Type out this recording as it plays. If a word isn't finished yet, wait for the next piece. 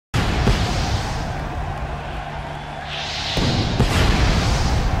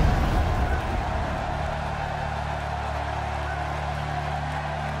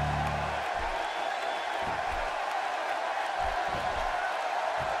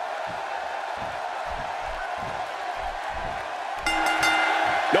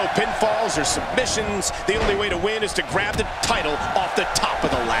pinfalls or submissions, the only way to win is to grab the title off the top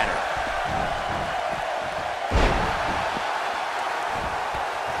of the ladder.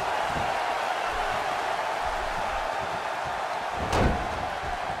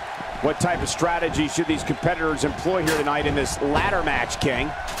 What type of strategy should these competitors employ here tonight in this ladder match,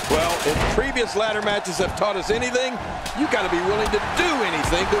 King? Well, if previous ladder matches have taught us anything, you got to be willing to do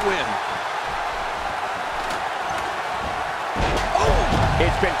anything to win. Oh!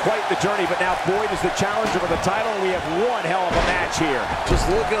 It's been quite the journey, but now Boyd is the challenger for the title, and we have one hell of a match here. Just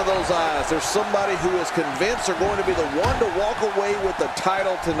looking at those eyes, there's somebody who is convinced they're going to be the one to walk away with the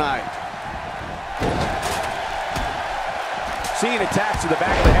title tonight. Seeing attacks to the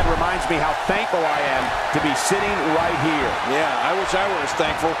back of the head reminds me how thankful I am to be sitting right here. Yeah, I wish I were as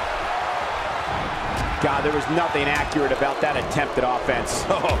thankful. God, there was nothing accurate about that attempted offense.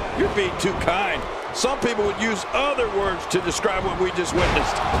 Oh, you're being too kind. Some people would use other words to describe what we just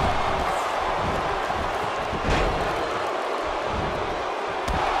witnessed.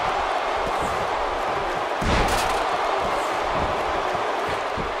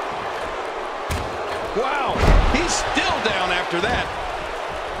 Wow, he's still down after that.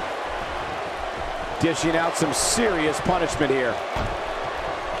 Dishing out some serious punishment here.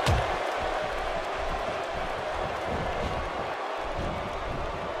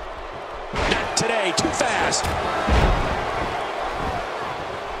 Not today, too fast.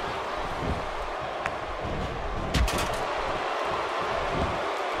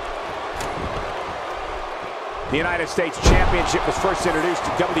 The United States Championship was first introduced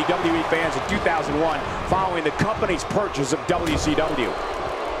to WWE fans in 2001 following the company's purchase of WCW.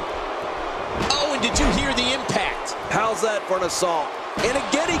 Oh, and did you hear the impact? How's that for an assault? And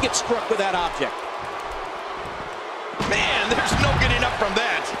again, he gets struck with that object. Man, there's no getting up from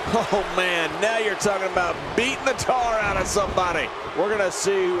that. Oh, man, now you're talking about beating the tar out of somebody. We're going to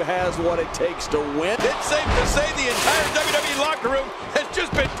see who has what it takes to win. It's safe to say the entire WWE locker room has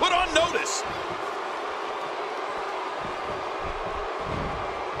just been put on notice.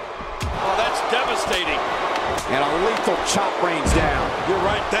 Oh, that's devastating. And a lethal chop rains down. You're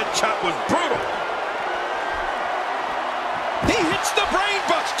right, that chop was brutal. He hits the brain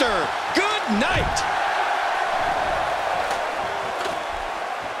buster. Good night.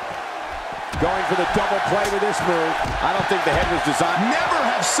 Going for the double play with this move. I don't think the head was designed. Never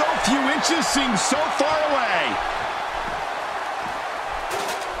have so few inches seemed so far away.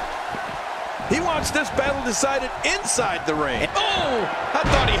 He wants this battle decided inside the ring. Oh, I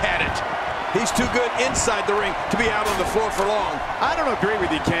thought he had it. He's too good inside the ring to be out on the floor for long. I don't agree with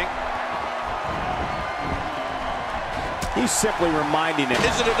you, King. He's simply reminding him.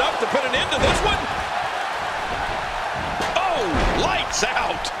 Is it enough to put an end to this one? Oh, lights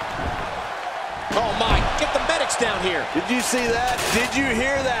out. Oh, my. Get the medics down here. Did you see that? Did you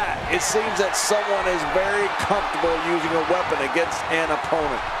hear that? It seems that someone is very comfortable using a weapon against an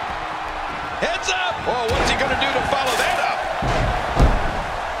opponent. Heads up! Oh, what's he going to do to follow that up?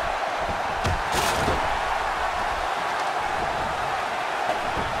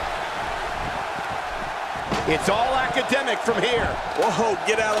 It's all academic from here. Whoa,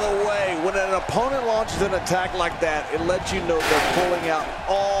 get out of the way. When an opponent launches an attack like that, it lets you know they're pulling out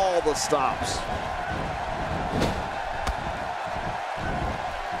all the stops.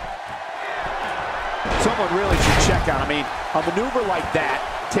 Someone really should check on. I mean, a maneuver like that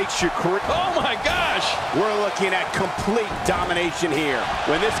takes your career. Oh, my gosh. We're looking at complete domination here.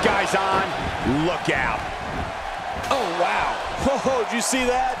 When this guy's on, look out. Oh, wow. Whoa, did you see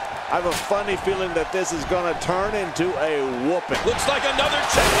that? I have a funny feeling that this is going to turn into a whooping. Looks like another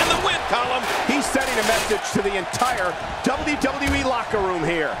check in the win column. He's sending a message to the entire WWE locker room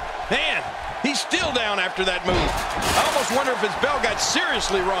here. Man, he's still down after that move. I almost wonder if his bell got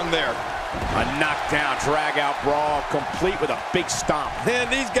seriously wrong there. A knockdown, drag-out brawl, complete with a big stomp. Man,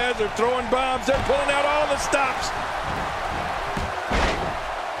 these guys are throwing bombs. They're pulling out all the stops.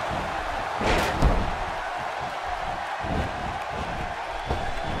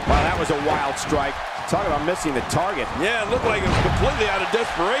 Wow, that was a wild strike. Talk about missing the target. Yeah, it looked like it was completely out of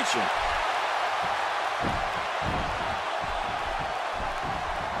desperation.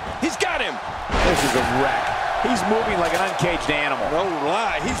 He's got him. This is a wreck. He's moving like an uncaged animal. No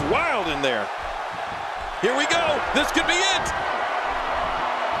lie, he's wild in there. Here we go. This could be it.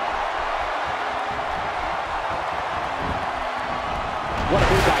 What a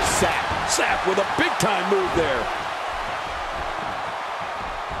move by Zapp. Zapp with a big-time move there.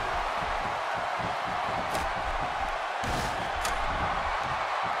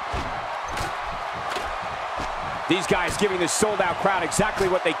 These guys giving this sold-out crowd exactly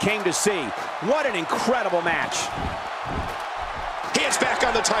what they came to see. What an incredible match. He hands back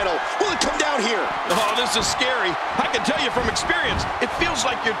on the title. Will it come down here? Oh, this is scary. I can tell you from experience, it feels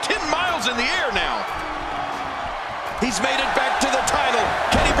like you're 10 miles in the air now. He's made it back to the title.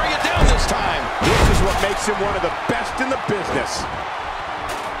 Can he bring it down this time? This is what makes him one of the best in the business.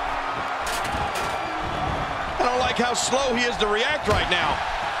 I don't like how slow he is to react right now.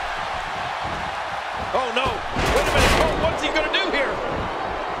 Oh, no. Wait a minute. Oh, what's he going to do here?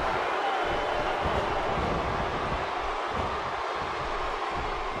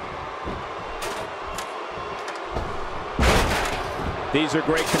 These are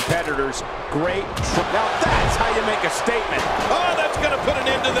great competitors. Great. Now that's how you make a statement. Oh, that's going to put an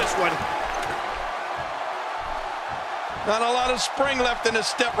end to this one. Not a lot of spring left in his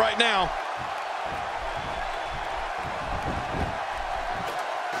step right now.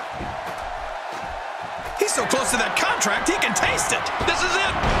 He's so close to that contract, he can taste it. This is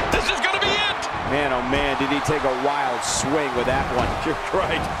it. This is going to be it. Man, oh man, did he take a wild swing with that one. You're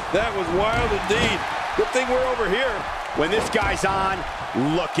right. That was wild indeed. Good thing we're over here. When this guy's on,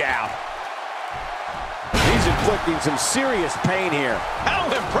 look out. He's inflicting some serious pain here. How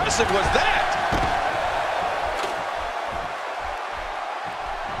impressive was that?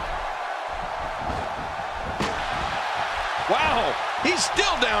 Wow, he's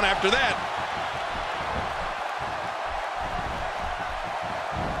still down after that.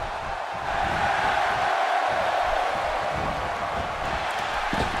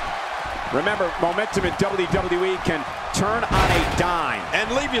 Remember, momentum in WWE can turn on a dime.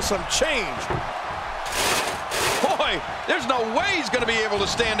 And leave you some change. Boy, there's no way he's going to be able to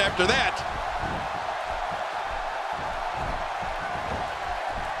stand after that.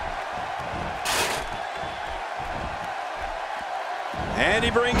 And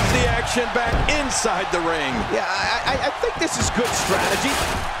he brings the action back inside the ring. Yeah, I think this is good strategy.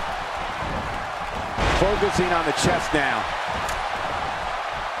 Focusing on the chest now.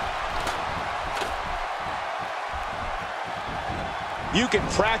 You can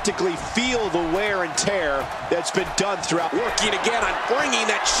practically feel the wear and tear that's been done throughout. Working again on bringing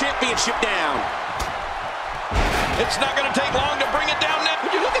that championship down. It's not going to take long to bring it down now.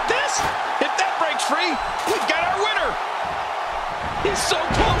 Would you look at this? If that breaks free, we've got our winner. He's so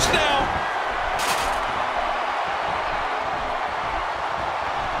close now.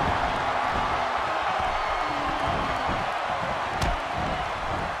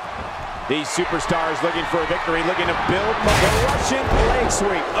 These superstars looking for a victory, looking to build the Russian leg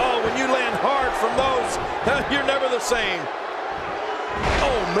sweep. Oh, when you land hard from those, you're never the same.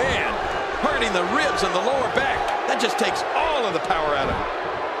 Oh, man. Hurting the ribs and the lower back. That just takes all of the power out of it.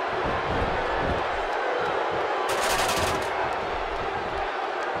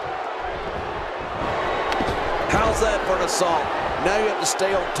 How's that for an assault? Now you have to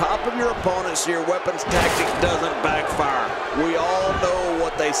stay on top of your opponent so your weapons tactic doesn't backfire. We all know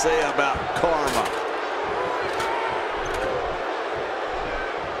what they say about karma.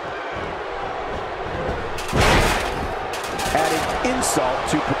 Adding insult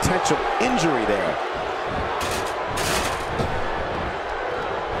to potential injury there.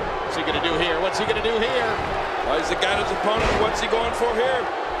 What's he going to do here? What's he going to do here? Why is he got his opponent? What's he going for here?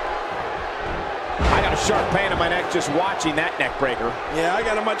 I got a sharp pain in my neck just watching that neck breaker. Yeah, I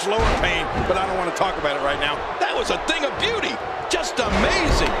got a much lower pain, but I don't want to talk about it right now. That was a thing of beauty. Just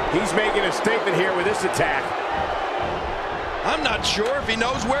amazing. He's making a statement here with this attack. I'm not sure if he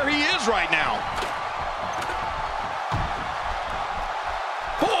knows where he is right now.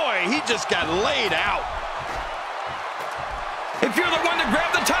 Boy, he just got laid out. If you're the one to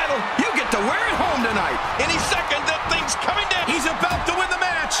grab the title, you get to wear it home tonight. Any second, that thing's coming down. He's about to win the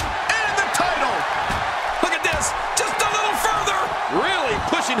match and the title. Look at this, just a little further. Really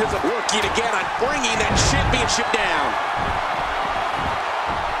pushing his... Working again on bringing that championship down.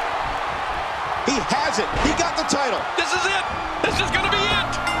 He has it. He got the title. This is it. This is going to be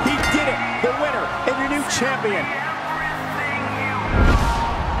it. He did it. The winner and your new champion.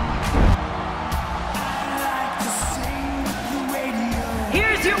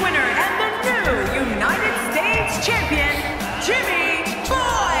 Here's your winner and the new United States champion, Jimmy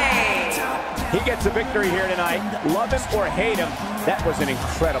Boy. He gets a victory here tonight. Love him or hate him, that was an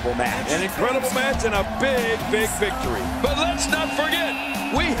incredible match. An incredible match and a big, big victory. But let's not forget,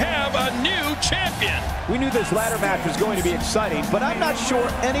 we have a new champion. We knew this ladder match was going to be exciting, but I'm not sure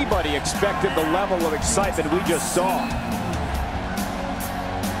anybody expected the level of excitement we just saw.